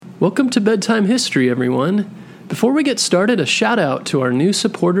Welcome to Bedtime History, everyone. Before we get started, a shout out to our new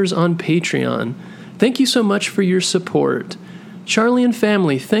supporters on Patreon. Thank you so much for your support. Charlie and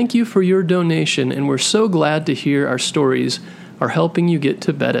family, thank you for your donation, and we're so glad to hear our stories are helping you get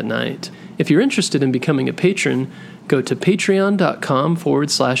to bed at night. If you're interested in becoming a patron, go to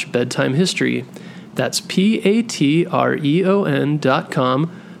patreon.com/bedtimehistory. That's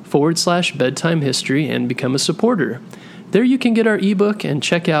patreon.com/bedtimehistory and become a supporter. There you can get our ebook and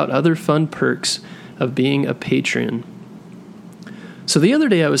check out other fun perks of being a patron. So the other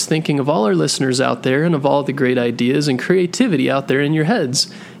day I was thinking of all our listeners out there and of all the great ideas and creativity out there in your heads,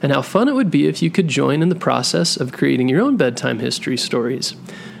 and how fun it would be if you could join in the process of creating your own bedtime history stories.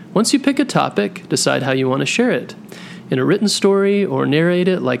 Once you pick a topic, decide how you want to share it. In a written story, or narrate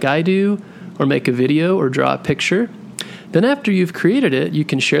it like I do, or make a video or draw a picture. Then after you've created it, you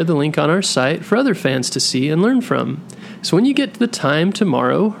can share the link on our site for other fans to see and learn from. So when you get the time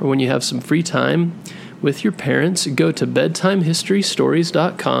tomorrow, or when you have some free time with your parents, go to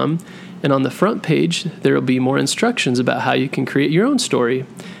bedtimehistorystories.com, and on the front page, there will be more instructions about how you can create your own story.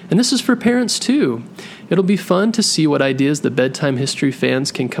 And this is for parents too. It'll be fun to see what ideas the bedtime history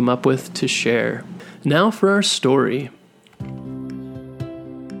fans can come up with to share. Now for our story.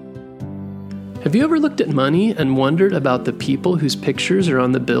 Have you ever looked at money and wondered about the people whose pictures are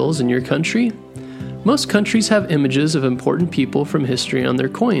on the bills in your country? Most countries have images of important people from history on their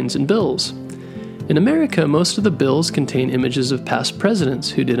coins and bills. In America, most of the bills contain images of past presidents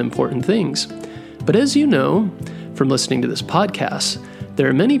who did important things. But as you know, from listening to this podcast, there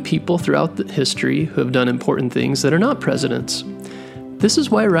are many people throughout history who have done important things that are not presidents. This is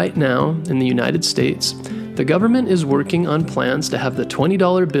why right now, in the United States, the government is working on plans to have the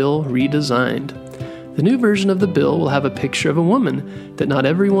 $20 bill redesigned. The new version of the bill will have a picture of a woman that not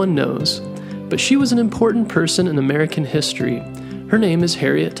everyone knows, but she was an important person in American history. Her name is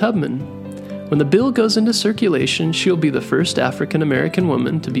Harriet Tubman. When the bill goes into circulation, she'll be the first African American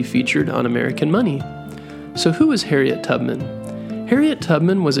woman to be featured on American money. So who is Harriet Tubman? Harriet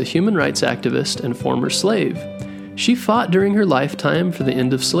Tubman was a human rights activist and former slave. She fought during her lifetime for the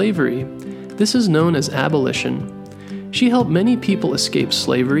end of slavery. This is known as abolition. She helped many people escape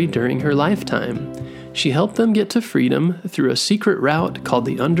slavery during her lifetime. She helped them get to freedom through a secret route called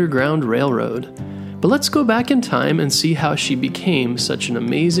the Underground Railroad. But let's go back in time and see how she became such an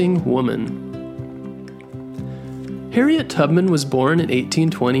amazing woman. Harriet Tubman was born in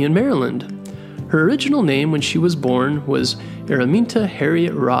 1820 in Maryland. Her original name when she was born was Araminta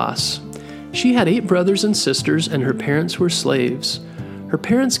Harriet Ross. She had 8 brothers and sisters, and her parents were slaves. Her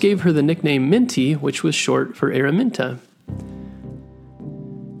parents gave her the nickname Minty, which was short for Araminta.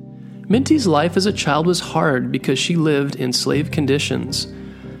 Minty's life as a child was hard because she lived in slave conditions.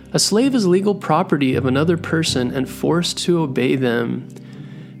 A slave is legal property of another person and forced to obey them.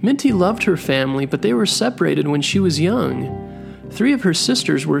 Minty loved her family, but they were separated when she was young. 3 of her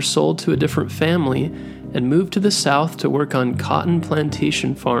sisters were sold to a different family and moved to the South to work on cotton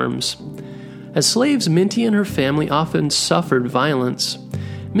plantation farms. As slaves, Minty and her family often suffered violence.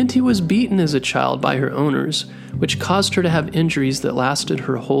 Minty was beaten as a child by her owners, which caused her to have injuries that lasted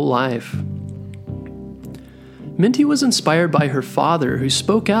her whole life. Minty was inspired by her father, who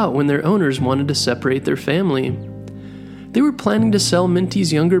spoke out when their owners wanted to separate their family. They were planning to sell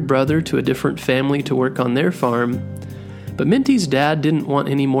Minty's younger brother to a different family to work on their farm. But Minty's dad didn't want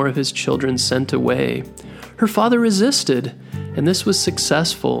any more of his children sent away. Her father resisted, and this was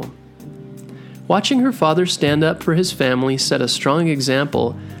successful. Watching her father stand up for his family set a strong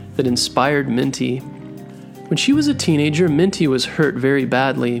example that inspired Minty. When she was a teenager, Minty was hurt very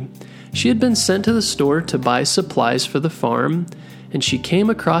badly. She had been sent to the store to buy supplies for the farm, and she came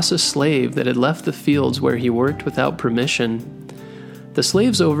across a slave that had left the fields where he worked without permission. The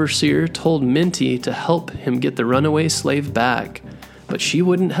slave's overseer told Minty to help him get the runaway slave back, but she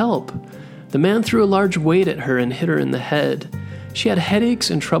wouldn't help. The man threw a large weight at her and hit her in the head. She had headaches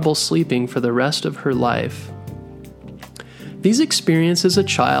and trouble sleeping for the rest of her life. These experiences as a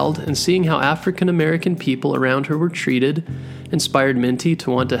child and seeing how African American people around her were treated inspired Minty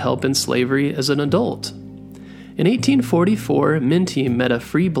to want to help in slavery as an adult. In 1844, Minty met a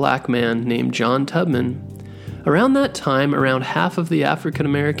free black man named John Tubman. Around that time, around half of the African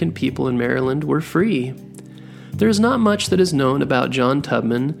American people in Maryland were free. There is not much that is known about John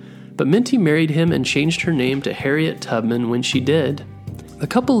Tubman, but Minty married him and changed her name to Harriet Tubman when she did. The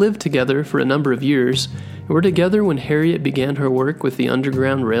couple lived together for a number of years and were together when Harriet began her work with the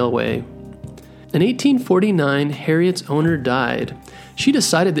Underground Railway. In 1849, Harriet's owner died. She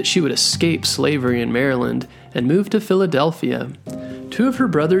decided that she would escape slavery in Maryland and moved to Philadelphia. 2 of her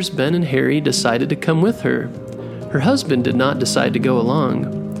brothers, Ben and Harry, decided to come with her. Her husband did not decide to go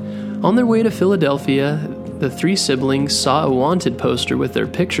along. On their way to Philadelphia, the three siblings saw a wanted poster with their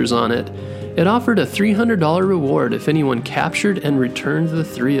pictures on it. It offered a $300 reward if anyone captured and returned the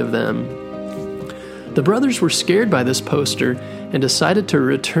three of them. The brothers were scared by this poster and decided to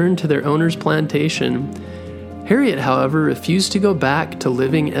return to their owner's plantation. Harriet, however, refused to go back to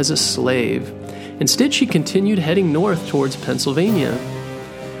living as a slave. Instead, she continued heading north towards Pennsylvania.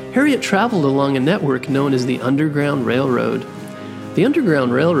 Harriet traveled along a network known as the Underground Railroad. The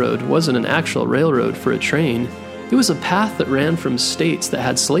Underground Railroad wasn't an actual railroad for a train. It was a path that ran from states that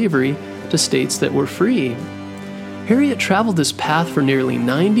had slavery to states that were free. Harriet traveled this path for nearly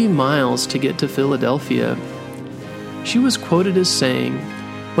 90 miles to get to Philadelphia. She was quoted as saying,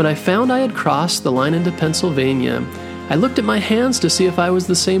 "When I found I had crossed the line into Pennsylvania, I looked at my hands to see if I was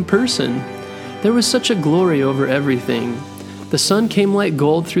the same person. There was such a glory over everything. The sun came like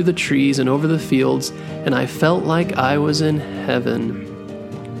gold through the trees and over the fields, and I felt like I was in heaven."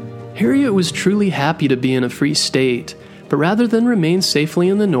 Harriet was truly happy to be in a free state, but rather than remain safely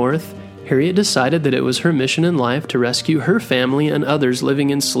in the North, Harriet decided that it was her mission in life to rescue her family and others living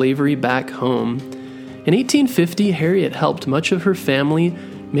in slavery back home. In 1850, Harriet helped much of her family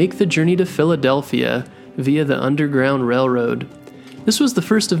make the journey to Philadelphia via the Underground Railroad. This was the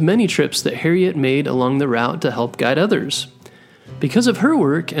first of many trips that Harriet made along the route to help guide others. Because of her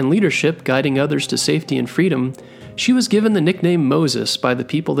work and leadership guiding others to safety and freedom, she was given the nickname Moses by the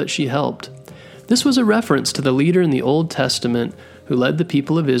people that she helped. This was a reference to the leader in the Old Testament who led the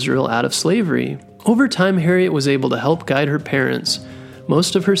people of Israel out of slavery. Over time, Harriet was able to help guide her parents,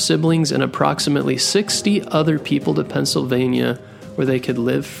 most of her siblings, and approximately 60 other people to Pennsylvania where they could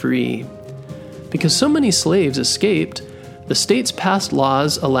live free. Because so many slaves escaped, the states passed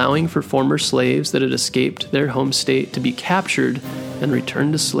laws allowing for former slaves that had escaped their home state to be captured and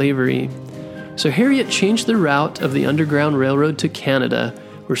returned to slavery. So Harriet changed the route of the Underground Railroad to Canada,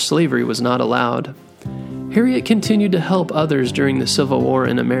 where slavery was not allowed. Harriet continued to help others during the Civil War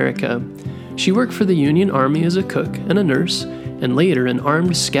in America. She worked for the Union Army as a cook and a nurse, and later an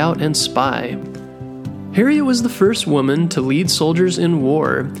armed scout and spy. Harriet was the first woman to lead soldiers in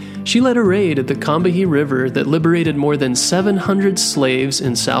war. She led a raid at the Combahee River that liberated more than 700 slaves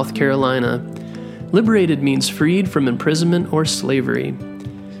in South Carolina. Liberated means freed from imprisonment or slavery.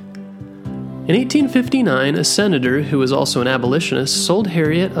 In 1859, a senator who was also an abolitionist sold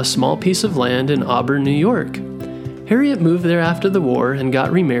Harriet a small piece of land in Auburn, New York. Harriet moved there after the war and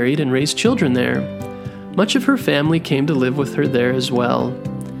got remarried and raised children there. Much of her family came to live with her there as well.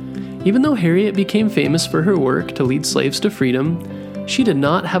 Even though Harriet became famous for her work to lead slaves to freedom, she did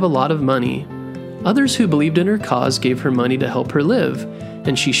not have a lot of money. Others who believed in her cause gave her money to help her live,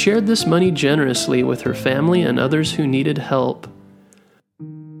 and she shared this money generously with her family and others who needed help.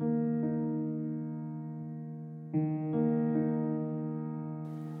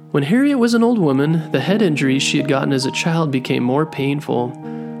 When Harriet was an old woman, the head injuries she had gotten as a child became more painful.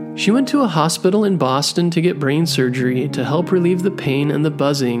 She went to a hospital in Boston to get brain surgery to help relieve the pain and the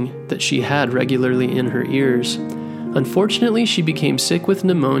buzzing that she had regularly in her ears. Unfortunately, she became sick with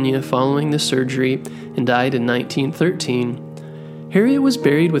pneumonia following the surgery and died in 1913. Harriet was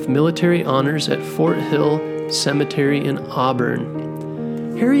buried with military honors at Fort Hill Cemetery in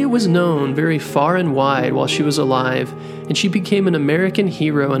Auburn. Harriet was known very far and wide while she was alive, and she became an American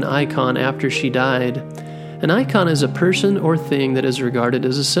hero and icon after she died. An icon is a person or thing that is regarded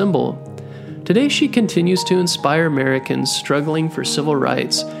as a symbol. Today she continues to inspire Americans struggling for civil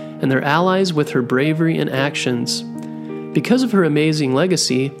rights and their allies with her bravery and actions. Because of her amazing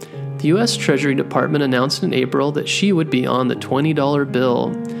legacy, the U.S. Treasury Department announced in April that she would be on the $20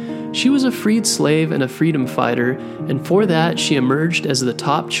 bill. She was a freed slave and a freedom fighter, and for that she emerged as the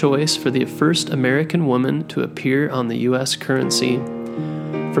top choice for the first American woman to appear on the U.S. currency.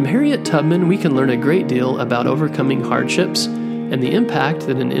 From Harriet Tubman, we can learn a great deal about overcoming hardships and the impact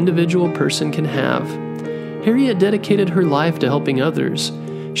that an individual person can have. Harriet dedicated her life to helping others.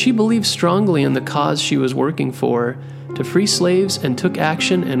 She believed strongly in the cause she was working for, to free slaves, and took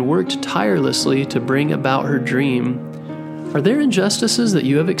action and worked tirelessly to bring about her dream. Are there injustices that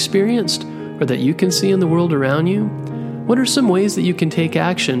you have experienced or that you can see in the world around you? What are some ways that you can take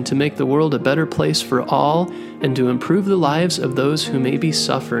action to make the world a better place for all and to improve the lives of those who may be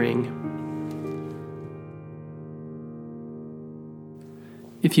suffering?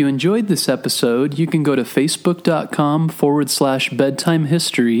 If you enjoyed this episode, you can go to facebook.com/bedtime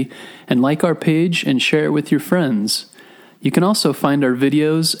history and like our page and share it with your friends. You can also find our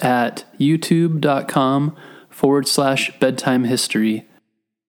videos at youtube.com/bedtime history.